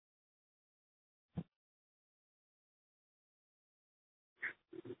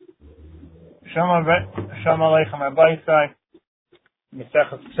Shalom Aleichem Rabbi Isai,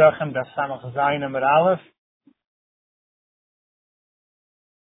 Mesechus Pesachim, Daf Samach Zayin Amud Aleph.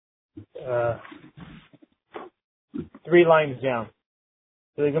 Three lines down.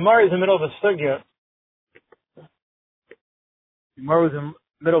 So the Gemara is in the middle of a sugya. The Gemara was in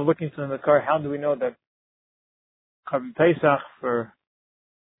the middle of looking through the car. How do we know that Korban Pesach for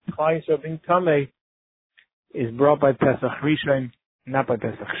Klai Yisrael being Tamei is brought by Pesach Rishon, not by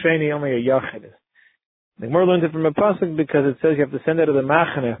Pesach Sheni, only a Yachid is. The Gemara learns it from a pasuk because it says you have to send out of the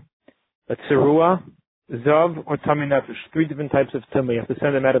Machane a Tzerua, Zav, or Tami Nefesh. Three different types of Tumah. You have to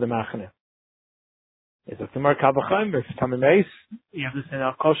send them out of the Machane. It's a Tumar Kabachim, or Tami Meis. You have to send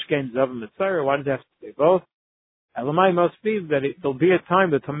out Koshkein, Zav, and Mitzvah. Why does it have to say both? Elamai must be that there'll be a time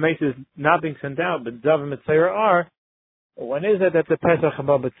that Tami Meis is not being sent out, but Zav and Mitzvah are. When is it that the Pesach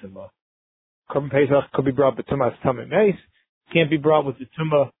above the Tumah? Korban Pesach could be brought with Tumah as Tami Meis. Can't be brought with the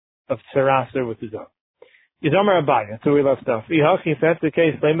Tumah of Tzeras or with the Zav. Yizomar Abai, that's where we left off. If that's the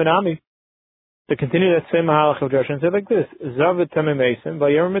case, Leimanami, to continue that same mahalach of Josh and say like this: Zav and Tamei Mason by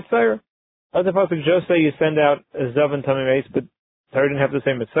Yom Mitzvah. Let the pasuk just say you send out a Zav and Tamei Mason, but Torah didn't have to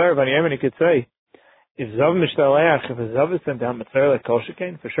say Mitzvah. But Yemen, he could say if Zav Mishtaleach, if a Zav is sent out Mitzvah like Kol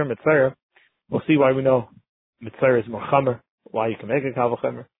Shekain, for sure Mitzvah. We'll see why we know Mitzvah is more chamer, why you can make a kal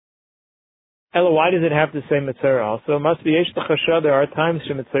v'chamer. Ella, why does it have to say Mitzvah also? It must be Yesh T'chasha, there are times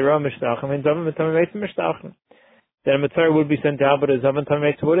when Mitzvah Mishtachim and Zav and Tamei Mason Mishtachim. Then a Mitzvah would be sent out, but a Zav and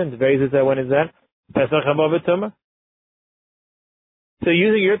Tamei Mason wouldn't. When is that? Pesach above Tumah. So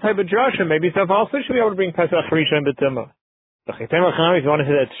using your type of drasha, maybe Saf also should be able to bring Pesach Rishon B'Tumah. If you want to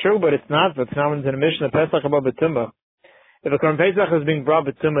say that's true, but it's not. But Tanam's in a mission of Pesach above Tumah. If a Korban Pesach is being brought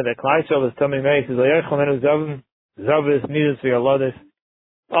B'Tumah, that Klai Yisrael is Tamei Mason, Zav is needed for your Lodis.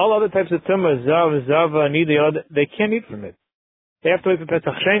 All other types of Tumah, Zav, Zava, Nida, they can't eat from it. They have to wait for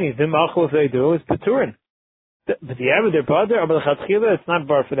Pesach Sheni. Dim Achel, if they do, is Peturin. But the Abed, they're Badr, but the Chatchila, it's not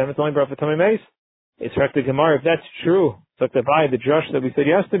bar for them, it's only bar for Tamei Mason. It's correct the Gemara. If that's true, so the drush that we said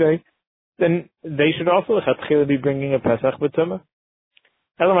yesterday, then they should also Chatchila be bringing a Pesach B'Tumah.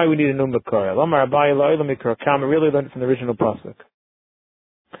 Elamai, we need a new Makar. Elamai, Abai, Elam, Mikra, Kam, really learned from the original pasuk.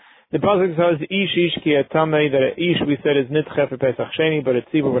 The pasuk says, Ish ki atamei, that Ish we said is nitche for Pesach Sheni, but a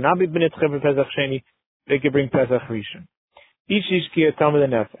tzibur will not be nitche for Pesach Sheni. They could bring Pesach Rishon. Ish ki atamei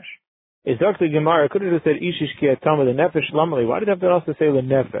the nefesh. Is Dr. Gemara could have just said Ish ki atamei the nefesh lamali. Why did it have to also say the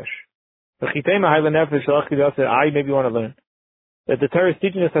nefesh? The chitema hay the nefesh lachid also. I maybe want to learn that the Torah is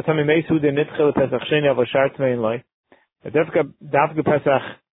teaching us that Tamei Mesu the nitche the Pesach Sheni of a shart mei in life. That dafka Pesach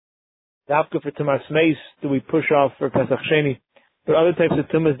dafka for Tumas Meis do we push off for Pesach Sheni? For other types of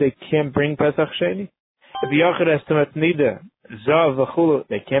tumas, they can't bring Pesach Sheni. If Yachid has tumat nida, zav v'chulu,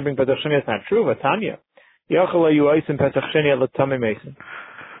 they can't bring Pesach Sheni. That's not true. Vatanya, Yachid you ice in Pesach Sheni at Tamei Mason.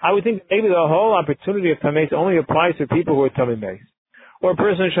 I would think maybe the whole opportunity of Tamei Mason only applies to people who are Tamei Mason, or a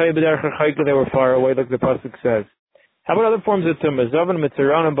person Shayib B'derech HaChayka, they were far away, like the pasuk says. How about other forms of tumas? Zav and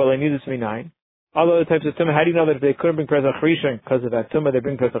Mitziranim, but they need this minayin. All other types of tumah. How do you know that if they couldn't bring Pesach Rishon because of that tumah, they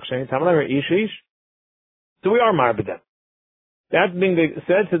bring Pesach Sheni? Tamalam ish. So we are marbedem. That's being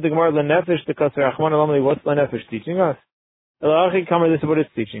said to the Gemara Lenefesh, the Kasser Achman Alamali, what's Lenefesh teaching us? Elachi Kamer, this is what it's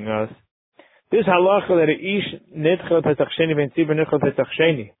teaching us. This halacha that a ish nidchel Pesach Sheni, ben tzibur nidchel Pesach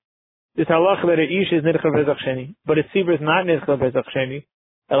Sheni. This halacha that a ish is nidchel Pesach Sheni, but a tzibur is not nidchel Pesach Sheni.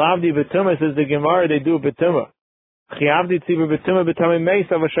 Elavdi betumah, says the Gemara, they do betumah. Chiavdi tzibur betumah betamei meis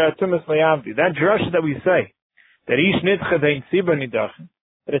avashar tumas layavdi. That drush that we say, that ish nidchel ben tzibur nidach,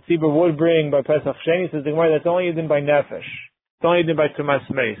 that a tzibur would bring by Pesach Sheni, says the Gemara, that's only done by nefesh. It's only done by Tumas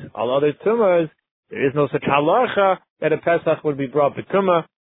Meis. All other Tumas, there is no such halacha that a Pesach would be brought by Tumah.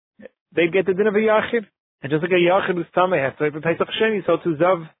 They get the din of a Yachid. And just like a Yachid who's Tamei has to wait for Pesach Sheni, so to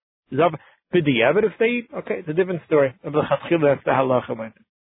Zav, B'diavad if they eat. Okay, it's a different story. That's the halacha by it.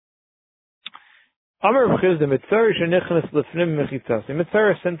 Amar B'chiz, the Mitzvah shenichnas lefnim mechitzas. The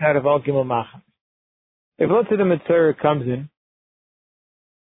Mitzvah is sent out of all Gimel Machan. If let's say the Mitzvah comes in,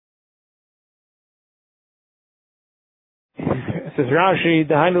 says Rashi,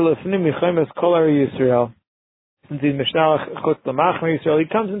 Dahainu lefnim yichayim es kol ari Yisrael. Since he's mishnalach chutz l'machne Yisrael, he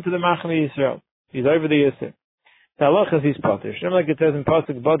comes into the machne Yisrael. He's over the Yisrael. The halach is he's potter. Shem like it says in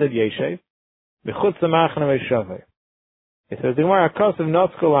pasuk Badad Yeshev, b'chutz l'machne meishaveh. It says the Gemara Akasav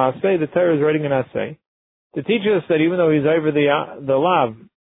Notzko Asay. The Torah is writing an Asay to teach us that even though he's over the lav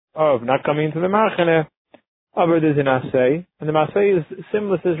of not coming into the machne, over there's an Asay, and the Asay is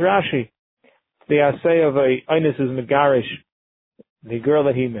similar to Rashi. The Asay of a Einus who's megarish, the girl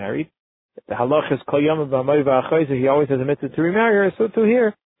that he married. The halach is kol yom b'amay v'achayze. He always has a mitzvah to remarry her. So to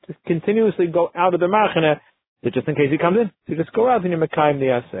here, just continuously go out of the machane, just in case he comes in. So just go out and you mekayim the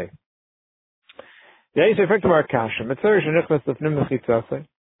asay. The Yisrael effect of our kasha. Mitzvah shenichnas lefnim mechitzasei.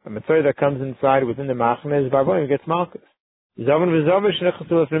 A mitzvah that comes inside within the machane is barboim gets malchus. Zavan v'zava shenichnas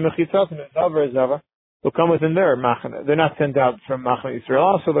lefnim mechitzasei. Zava or zava will come within their machane. They're not sent out from machane Yisrael.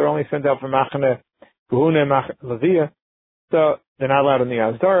 Also, they're only sent out from machane Gehuna machane Levia. So they're not allowed in the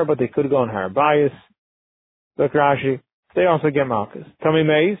Azdara, but they could go in Harabayas. Look Rashi. They also get malchus. Tommy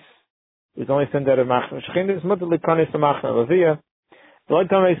Meis is only sent out of machane Shechinah. Mutter likanis to machane Levia.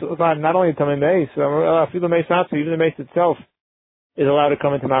 Not only Tommy Meis, even the Meis itself is allowed to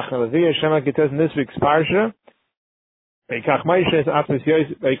come into Machane Levia. Shema Gittez in this week's Parsha. Moshe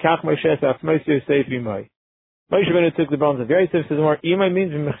Rabbeinu took the bones of Yosef. Says more Imai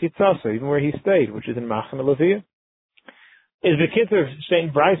means Mechitzasa, even where he stayed, which is in Machane Levia. Is the Kitzur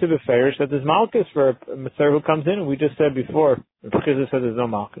saying Bryce of affairs that there's Malchus for a Mitzvah who comes in? And we just said before, the Chizah said there's no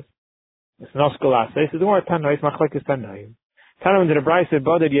Malchus. It's no Skolase. Says the more Tanais Machlekes Tanaim. Tanam to the Bryce of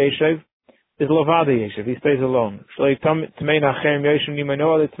Badad Yeshev is Lovada Yeshev. He stays alone. Shalei Tmein Achem Yeshem Nima,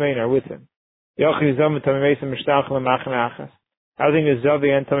 no other Tmein are with him. Yochi Zav and Tamei Mesim Mishtachel and Machane Achas. Housing is Zavi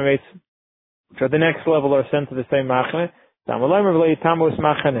and Tamei Mesim, which at the next level are sent to the same Machane. Tamalayim Revlei Tamos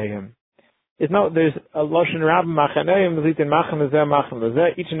Machaneim. There's a Loshen Rab Machaneim, Zit in Machane Zeh, Machane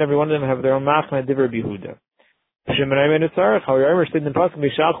Zeh. Each and every one of them have their own Machane, Diver Bihuda. Shemanei Ben Tzarech, how Yomer stayed in Pasuk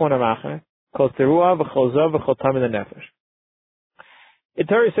Mishalchu and Machane, Kol Teruah, V'chol Zav, V'chol Tamei the Nefesh. The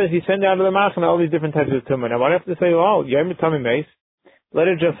Torah says he sent out of the Machane all these different types of tumah. Now, why do I have to say, oh, Yom Tumah Meis? Let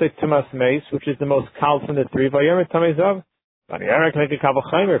it just say Tumas Meis, which is the most kal from the three. By Yom Tumah Zav, but Yom make a Kabel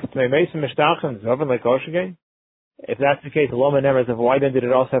Chaimer. If it's Meis and Mishtach and Zav and like Osh again. If that's the case, Loma Nemer says, why then did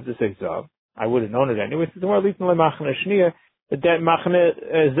it also have to say Zav? I would have known it anyway. It's more least than Machane Shnia. The Machane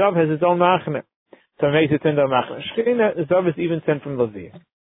Zav has its own Machane. So Meis is sent out Machane Shnia. Zav is even sent from Levi.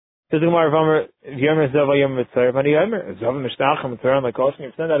 Says the Gemara, Yomer Zav Yom Mitzvah, Vani Yomer Zav Mishtach Mitzvah like Osh.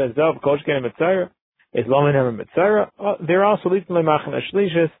 If send out as Zav, Kosh Ken Mitzvah. Is Loma Nemer Mitzvah. They're also least than Machane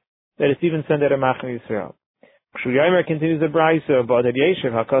Shlishis that it's even sent out of Machane Yisrael. Yomer continues the Brayso Badad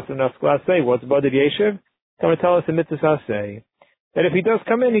Yeshiv. Hakasim Nasklas say, what's Badad Yeshiv? Come and tell us the mitzvah say that if he does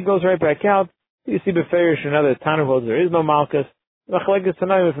come in, he goes right back out. You see Beferish and other Tanu holds there is no Malchus. If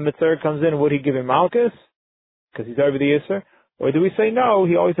the mitzvah comes in, would he give him Malchus? Because he's over the Yisr. Or do we say no,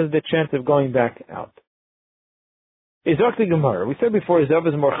 he always has the chance of going back out? Izakti Gemara. We said before, Zav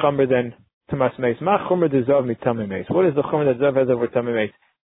is more Chomer than Tumas Meis. Ma Chomer de Zav mi Tamei Meis. What is the Chomer that Zav has over Tamei Meis?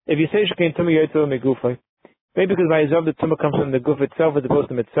 If you say Shekein Tumah Yotzei Megufay, maybe because by Zav the Tumah comes from the Guf itself as opposed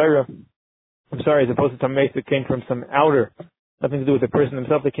to Mitzvah. As opposed to Tamei Meis that came from some outer, nothing to do with the person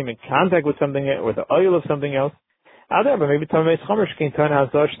himself that came in contact with something, or the oil of something else. Other, but maybe Tamei Meis Chomer Shekein Tana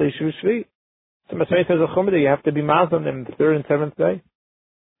Hazosh Leishu Shvi. Tumas Meis has a Chomer that you have to be Maz on them the third and seventh day.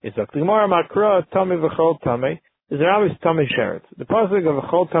 Izakti Gemara Makra Tamei V'chol Tamei. Is there always Tamei Sheretz? The pasuk of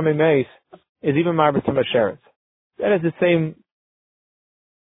V'chol Tamei Meis is even Marber Tamei Sheretz. That is the same.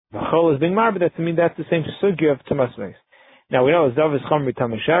 V'chol is being Marber. That's the same sugya of Tumas Meis. Now we know Zav is Chomer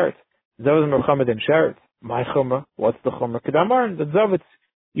Tamei Sheretz. Zav is more Chomer than Sheretz. My Chomer, what's the Chomer? Kedamar. The Zav it's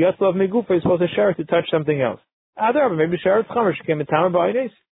Yotzei Megufa is supposed to Sheretz to touch something else. Other, maybe Sheretz Chomer. She came in Tamei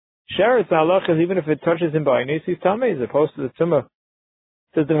Ba'ines. Sheretz halach is even if it touches him Ba'ines, he's Tamei as opposed to the Tumah.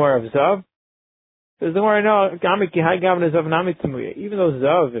 Says the Gemara of Zav. Says the Gemara, no, even though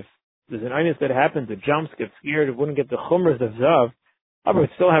Zav, if there's an Einus that happens, it jumps, gets scared, it wouldn't get the Chumras of Zav, but would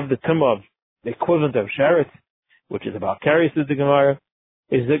still have the Tumah of the equivalent of Sheretz, which is about Kari, says the Gemara.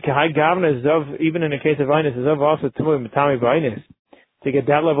 Is the Kahai Gavna Zav, even in the case of Einus, Zav also Tumah Matami Ba'inus. To get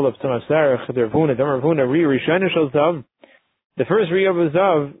that level of Tumah Sarach, the Ravuna, Rishana Shal Zav. The first Riyah of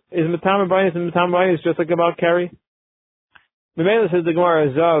Zav is Matami Ba'inus, and Matami Ba'inus just like about Kari. Memela says the Gemara,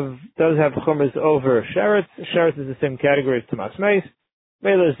 Zav does have Chumras over Sheretz. Sheretz is the same category as Tumas Meis.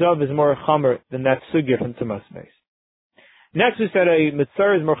 Memela Zav is more Chomer than that sugya from Tumas Meis. Next we said a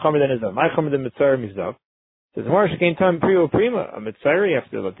Mitzvah is more Chomer than a Zav. My Chomer than Mitzvah is Zav. Says more Shekein Tam Prio Prima. A Mitzvah, you have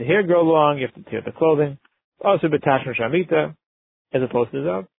to let the hair grow long, you have to tear the clothing. Also B'tashma Shamita, as opposed to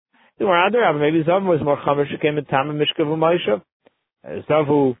Zav. The more other, maybe Zav was more Chomer Shekein Tam Mishkav U'Maishav. Zav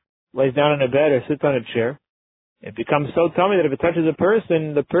who lays down in a bed or sits on a chair. It becomes so tummy that if it touches a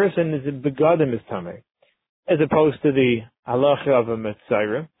person, the person is begadim is tummy, as opposed to the halacha of a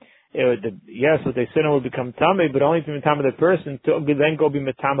mitzayra. Yes, what they sin on will become tummy, but only to mitama the person to then go be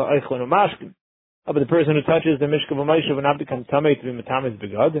mitama eichlon umashkim. But the person who touches the mishkav u'maishav will not become tummy to be mitama is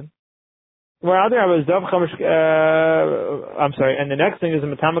begadim. Where other was dav chamish. I'm sorry, and the next thing is a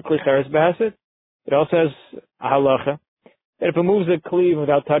mitama klicheres behasit. It also has a halacha that if it moves the kli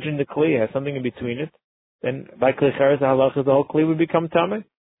without touching the kli, it has something in between it. Then by klicheres the halacha the whole kli would become tamei,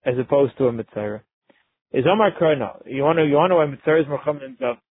 as opposed to a mitzvah. Is Omar Krona? You want to know why mitzvah is more common than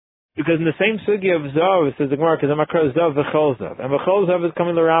zav? Because in the same sugya of Zav, it says the Gemara, because I'm Zav v'chol Zav. And v'chol Zav is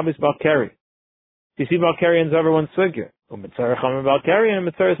coming to Rabbi's Balkari. You see Balkari and Zav are one sugya. Mitzvah Chamer Balkari and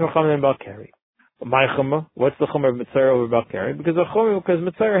Mitzvah is Mechamer and Balkari. My Chumah, what's the Chumah of Mitzvah over Balkari? Because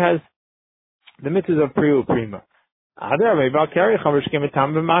Mitzvah has the mitzvahs of Priu Prima.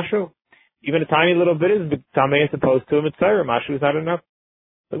 Even a tiny little bit is Tameh as opposed to a Mitzvah. Mashu is not enough.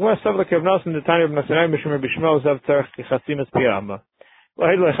 The Gemara says like Rav Nosson, the tiny of Nasanai Mishmer Bishmo Zav Tzarech Kichasimas Piyama. Well,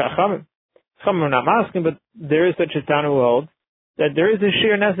 Chachamim are not masking, but there is such a Tana who holds that there is a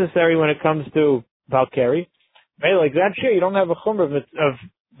shear necessary when it comes to Balkari. Maybe like that shear, you don't have a chumrah of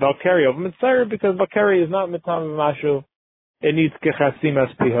Balkari over Mitzvah because Balkari is not Mitam Mashu. It needs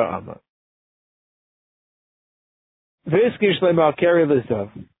Kichasimas Piyama. V'iskish le Balkari l'Zav.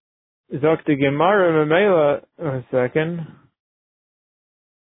 Zok the Gemara Memela. A second.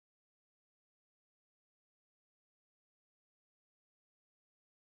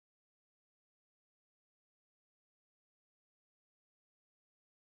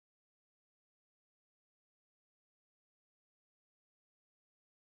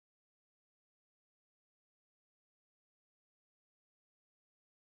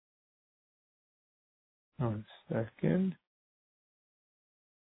 One second.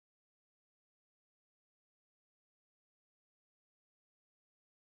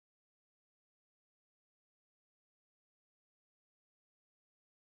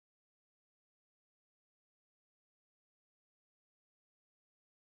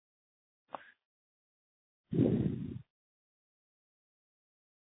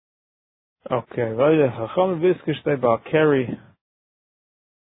 Okay, Chacham Viskish le Balkari.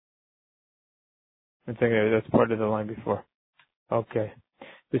 I think that's part of the line before. Okay.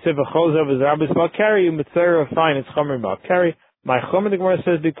 We said V'chol Zav is Rabbis Balkari, Mitzvah fine, it's Chomer Balkari. My Chomer, the Gemara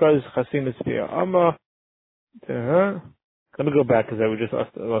says, because Chasim is Pia Amma. Let me go back because I just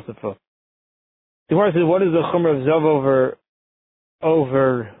lost the flow. The Gemara says, what is the Chomer of Zav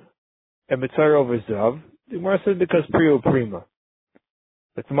over a Mitzvah over Zav? The Gemara says, because Priu Prima.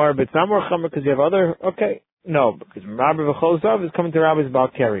 It's more Chomer because you have other, okay. No, because Rabbi V'chol Zav is coming to Rabbi's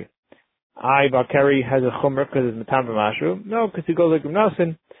Balkari. Balkari has a chumrah because it's Matam B'Mashu. No, because he goes like Rav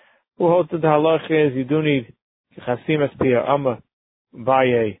Nosson, who holds that the halach is you do need Chasimas Pia Amma by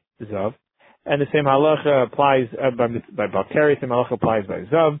a Zav. And the same halacha applies by Balkari, the same halacha applies by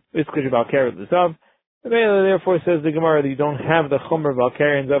Zav. It's because Balkari the Zav. And therefore says the Gemara that you don't have the chumrah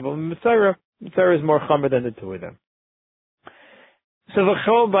Balkari and Zav. Mitzvah is more chumrah than the two of them. So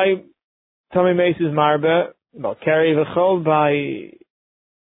V'chol by Tommy Mace is Marba, Balkari, V'chol by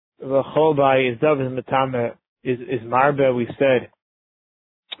Zav is Matame is Marba. We said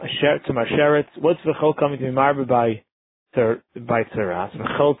to Masheretz. What's V'chol coming to be Marba by Tzeras?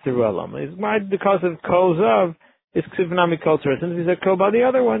 V'chol Tzeruelam is because of Kol Zav is Ksivnami Kol Tzeras. Since he said Kol by the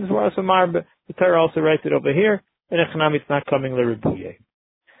other ones, we're also Marba. The Torah also writes it over here, and Echanami it's not coming L'Ribuye.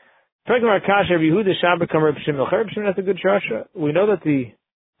 Talking about Kasha, Yehuda Shabbat come Reb Shimon. Reb Shimon, that's a good drasha. We know that the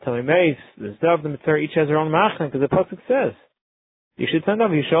Talmud Meis, the Zav, the Mitzvah each has their own machna because the pasuk says. You should send up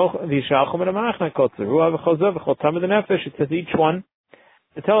Yishalchum and a Machna Kotzer. Ruah v'chozav v'chol tamid nefesh. It says each one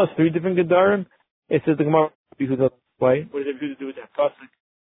to tell us three different gedarim. It says the Gemara Yehuda way. What does Yehuda do with that pasuk?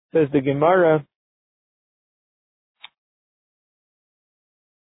 Says the Gemara.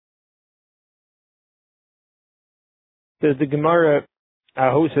 Says the Gemara.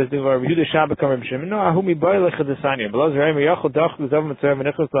 Who says the Gemara? Yehuda Shabbat Kam Reb Shimon. No, Ahu mi bay lechad desanya. Below Zerayim yachol dach l'zav mitzvah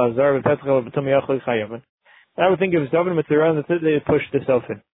v'nichos la'azar v'petzchel v'tum yachol chayavan. I would think if it's Zav and Mitzvah, and they push this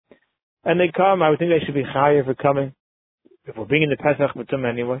open. And they come, I would think they should be chayav for coming. If we're being in the Pesach Mitzvah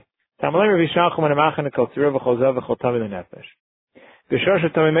anyway. Tamalei Rav Yishalchum and a Machana Kol Tzirah v'chol Zav v'chol Tamid Nefesh. G'shosh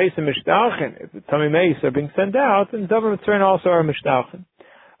of Tamid Meis and Mishtachin. If the Tamid Meis are being sent out, then Zav and Mitzvah also are Mishtachin.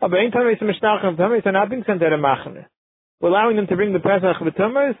 But in Tamid Meis and Mishtachin, Tamid Meis are not being sent out of Machana. We're allowing them to bring the Pesach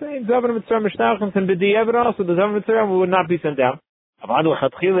B'Tumah, saying Zav and Mitzvah Mishtachin, and B'Di'evet also, the Zav and Mitzvah would not be sent out. Avadu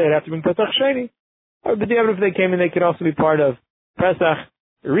L'Chatchila, they'd have to bring Pesach Sheni. Or B'Di'evet, if they came in, they could also be part of Pesach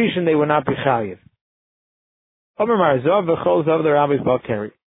Rishon, they would not be chayiv. Omer Mar Zav v'chol Zav the Rabbi's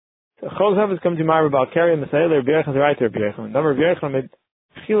Balkari. So Chol Zav is coming to Mar Balkari and the Sahel Rabbi Yechon is right to Rabbi Yechon. Number Rabbi Yechon made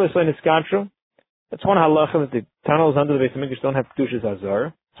Chilas Lein Iskatru. That's one halacha that the tunnels under the Beis Hamikdash don't have Kedushas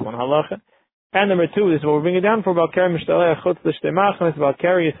Azar. That's one halacha. And number two, this is what we're bringing down for Balkari Mishtalei Achutz L'Shtei Machnes.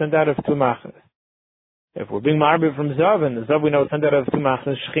 Balkari is sent out of two Machnes. If we're being Marbi from Zav, and the Zav we know is sent out of two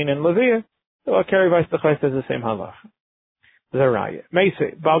Machnes, Shechin and Levir, the Balkari Vais Tachai says the same halacha. Zaraya.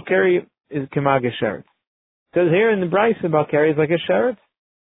 Meisei, Balkari is Kemag Sheretz. It says here in the Brisa, Balkari is like a Sheretz.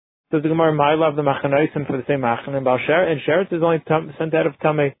 Says the Gemara, I love the Machanoisim for the same Machan, and Sheretz is only sent out of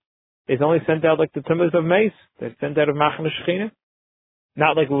Tameh, is only sent out like the Tumas of Meis. They're sent out of Machan Shechina.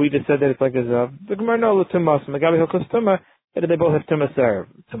 Not like what we just said that it's like a zav. The Gemara no l'tumas. Megabi hilchos tuma. That they both have tumas serve.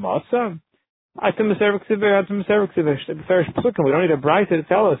 Tumasa. I tumas serve ksiver. I tumas serve ksiver. The first psukim. We don't need a brayta to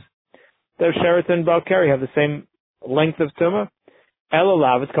tell us that Sheretz and Balkari have the same length of tuma.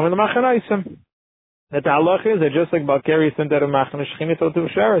 Elolav. It's coming to Machanaisim. That the halach is that just like Balkari is sent out of Machane Shechina, so to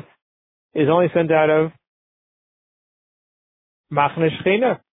Sheretz is only sent out of Machane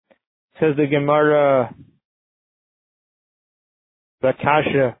Shechina. Says the Gemara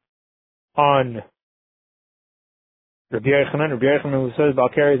Bakasha on Rabbi Yochanan who says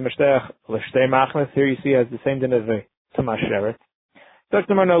Balkari is Meshteach L'Shtei Machnes. Here you see has the same din as the Tumas Sheretz.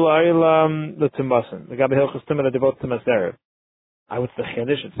 Dr. Marno La'ilam L'Tumasim. The Gabi Hilchos Tumah that devote Tumas Erev. I would say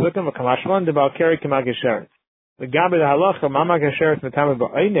Chiddush. It's looking for Kamashman the Balkari K'mag Sheretz. The Gabi the Halacha Mamag Sheretz Metama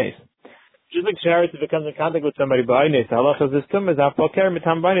Ba'aynes. Just like Sheretz, if it comes in contact with somebody Ba'aynes, the Halacha is this Tumah is Af Balkari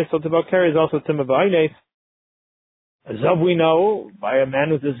Metam Ba'aynes. So the Balkari is also Tumah Ba'aynes. A Zav we know by a man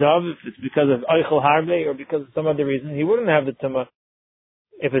who's a Zav, if it's because of Eichel Harbe or because of some other reason, he wouldn't have the Tumah.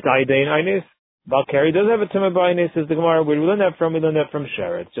 If it's Aidain Aynes, Balkari does have a Tumah Ba'aynes, says the Gemara. Where do we learn that from? We learn that from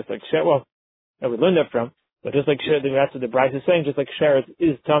Sheretz. Just like Sheretz, well, we learn that from. But just like Sheretz, that's what the Bryce is saying, just like Sheretz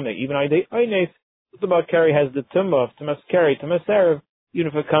is Tumah. Even Aidain Aynes, the Balkari has the Tumah of Tumas Keri, Tumas Erev, even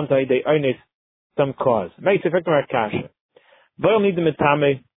if it comes to Aidain Aynes, some cause. Meis, if I Kasha. Boil need the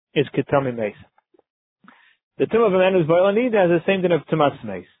Metame is Ketame Meis. The Tumah of a man who's Boil need has the same din of Tumas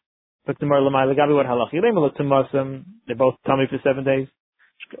Meis. But the Mar Lamai Lagabi what halach Yilem lo Tumasim, they're both tummy for 7 days.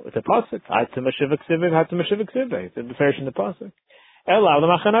 It's a pasuk. I Tumah Shivak Sivik, I Tumah Shivak Sivik. It's the first in the pasuk. Ela the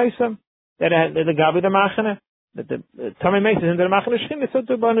Machanaisam. That the Gabi the Machane. That the tummy Meis is in the Machane Shechina. So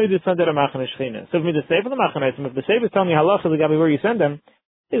to Banu is under the Machane Shechina. So if we the save of the Machanaisam, if the save is telling me halach the Gabi where you send them,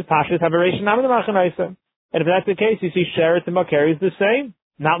 is Pashas Haberation Nam of the Machanaisam. And if that's the case, you see Sheretz and Balkari is the same.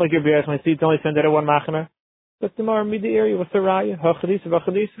 Not like your Be'ez, when you see it's only sent out of one Machane. But the more mid area, what's the Raya? Hachadisa,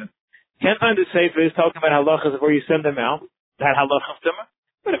 Vachadisa. Can't find the Sefer is talking about halachas of where you send them out. That halach of Tumah.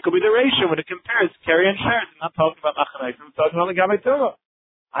 But it could be the ratio when it compares Keri and Sheretz. I'm not talking about Machanaisim, I'm talking about the Gabi Tumah.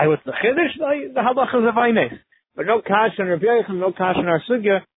 I was the Chiddush, the halachas of Aynes. But no Kash and Rabbi Yochanan, no Kash and our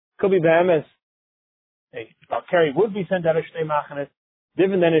Sugya, could be Be'emes. Keri would be sent out of Shnei Machanes.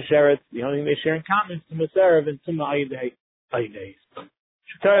 Different than a Sheretz. The only thing they share in common is Tumas Erev and Tumah Aynes.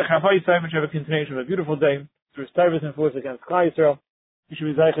 Shukayach, Hafai Yisrael, which have a continuation of a beautiful day. Through service and force against Klal Yisrael, you should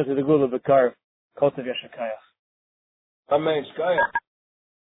be zeicher to the Gula Bekar, Kotav Yashakayach. Amen. Shkaya.